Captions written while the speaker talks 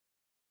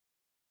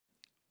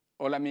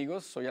Hola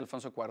amigos, soy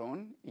Alfonso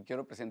Cuarón y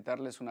quiero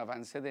presentarles un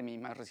avance de mi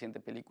más reciente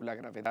película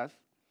Gravedad.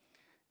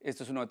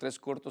 Este es uno de 3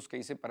 cortos que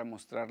hice para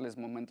mostrarles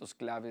momentos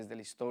claves de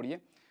la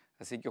historia,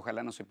 así que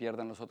ojalá no se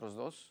pierdan los otros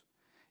 2.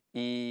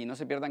 Y no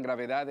se pierdan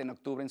Gravedad en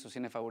octubre en su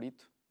cine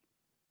favorito.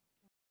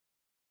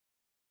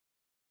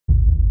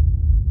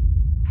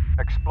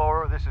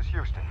 Explorer, this is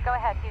Houston. Go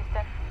ahead,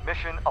 Houston.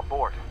 Mission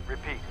abort.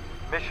 Repeat.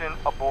 Mission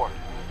abort.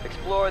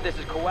 Explorer, this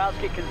is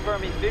Kowalski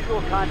confirming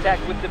visual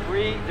contact with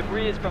debris.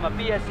 Debris is from a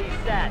BSE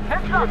sat.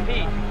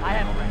 Repeat. I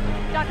have...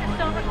 Dr.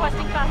 Stone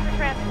requesting faster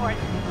transport.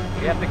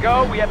 We have to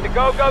go. We have to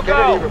go, go,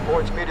 Kennedy go.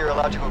 reports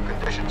meteorological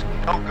conditions.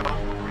 Go, go.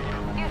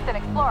 Houston,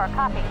 Explorer,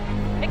 copy.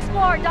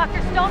 Explorer,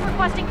 Dr. Stone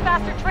requesting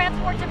faster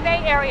transport to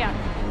Bay Area.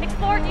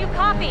 Explorer, do you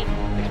copy?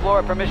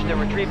 Explorer, permission to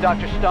retrieve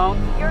Dr. Stone.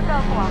 Your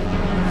go,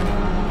 Kowalski.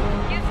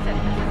 Houston,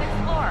 this is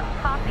Explorer,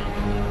 copy.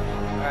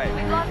 All right.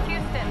 We've lost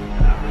Houston.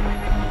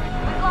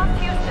 We've lost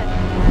Houston.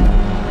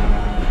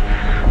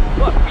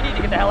 Look, we need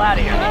to get the hell out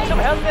of here. Need some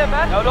help there,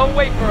 man? No, don't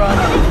wait for us.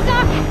 It's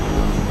stuck.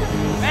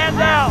 Man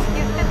down!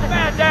 Houston, this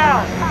Man is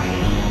down! Copy.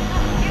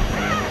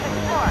 Houston, this is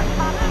Explorer,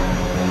 copy.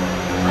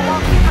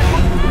 Kowalski,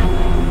 protect.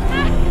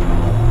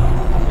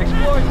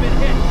 Explorer's been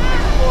hit.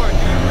 Explorer,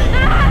 do you read?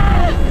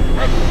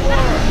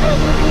 Explorer,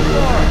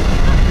 Explorer.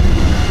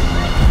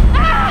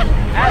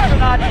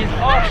 Astronaut is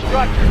off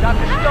structure.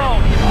 Dr.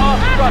 Stone is off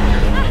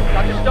structure.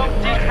 Dr. Stone,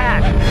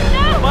 detach.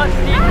 No! You must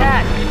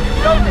detach. If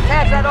you don't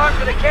detach, that arm's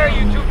going to carry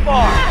you too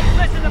far.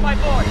 Listen to my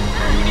voice.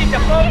 You need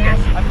to focus.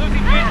 I'm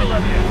losing visual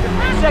of you.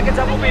 In 3 seconds,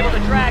 I won't be able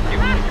to track you.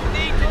 You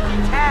need to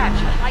detach.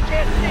 I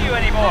can't see you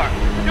anymore.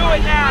 Do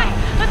it now.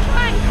 Let's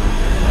try.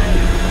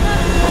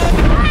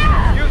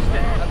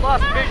 Houston, I've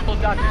lost visual,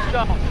 Dr.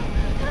 Stone.